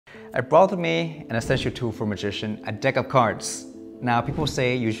I brought with me an essential tool for a magician, a deck of cards. Now, people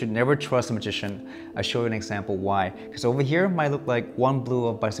say you should never trust a magician. I'll show you an example why. Because over here might look like one blue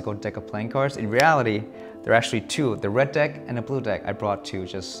or bicycle deck of playing cards. In reality, there are actually two, the red deck and the blue deck. I brought two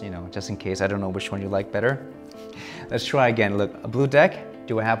just in case. I don't know which one you like better. Let's try again. Look, a blue deck.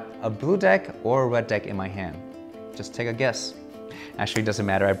 Do I have a blue deck or a red deck in my hand? Just take a guess. Actually, it doesn't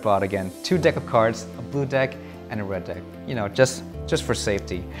matter. I brought again two deck of cards, a blue deck and a red deck. Just for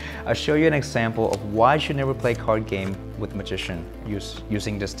safety. I'll show you an example of why you should never play a card game with a magician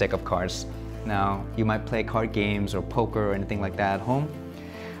using this deck of cards. Now, you might play card games or poker or anything like that at home.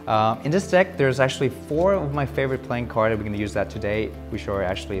 In this deck, there's actually four of my favorite playing cards. We're going to use that today, which are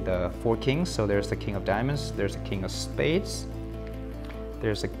actually the four kings. So there's the king of diamonds, there's the king of spades,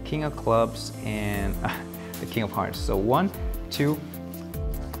 there's the king of clubs, and the king of hearts. So 1, 2,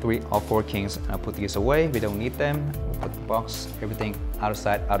 3, all four kings. I'll put these away. We don't need them. We'll put the box, everything out of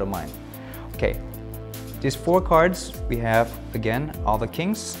sight, out of mind. Okay, these four cards, we have, again, all the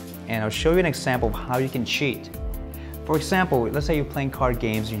kings. And I'll show you an example of how you can cheat. For example, let's say you're playing card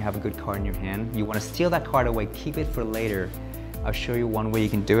games and you have a good card in your hand. You want to steal that card away, keep it for later. I'll show you one way you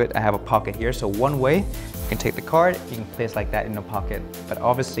can do it. I have a pocket here. So one way, you can take the card, you can place like that in the pocket. But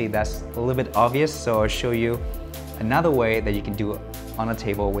obviously that's a little bit obvious. So I'll show you another way that you can do it on a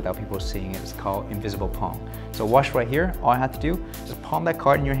table without people seeing it. It's called invisible palm. So watch right here. All I have to do is just palm that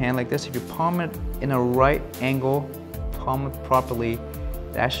card in your hand like this. If you palm it in a right angle, palm it properly,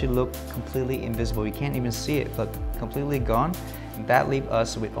 it actually looks completely invisible. You can't even see it, look, completely gone. And that leaves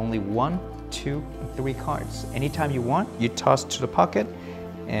us with only 1, 2, and 3 cards. Anytime you want, you toss to the pocket,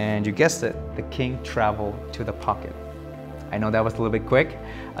 and you guessed it, the king travel to the pocket. I know that was a little bit quick.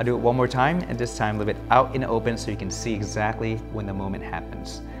 I'll do it one more time, and this time a little bit out in the open so you can see exactly when the moment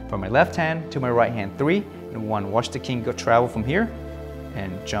happens. From my left hand to my right hand, 3 and 1. Watch the king go travel from here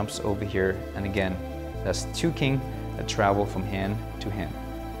and jumps over here. And again, that's 2 king that travel from hand to hand.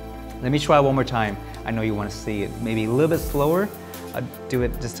 Let me try one more time. I know you want to see it maybe a little bit slower. I'll do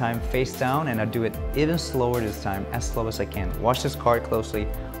it this time face down, and I'll do it even slower this time, as slow as I can. Watch this card closely.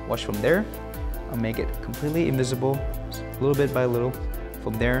 Watch from there. I'll make it completely invisible, little bit by little.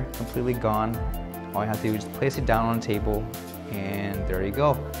 From there, completely gone. All I have to do is place it down on the table, and there you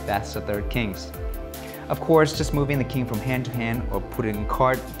go. That's the 3rd kings. Of course, just moving the king from hand to hand or putting a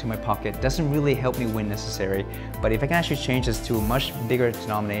card to my pocket doesn't really help me win necessarily. But if I can actually change this to a much bigger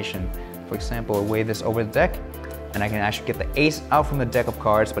denomination, for example, I'll wave this over the deck, and I can actually get the ace out from the deck of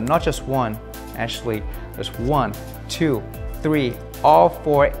cards, but not just one. Actually, there's 1, 2, 3, all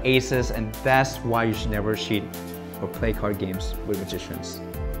 4 aces, and that's why you should never cheat or play card games with magicians.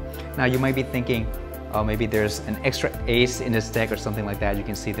 Now you might be thinking, oh, maybe there's an extra ace in this deck or something like that. You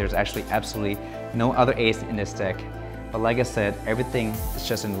can see there's actually absolutely no other ace in this deck. But like I said, everything is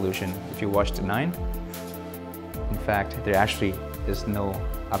just an illusion. If you watch the 9, in fact, there actually is no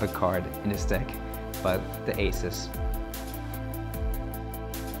other card in this deck but the aces.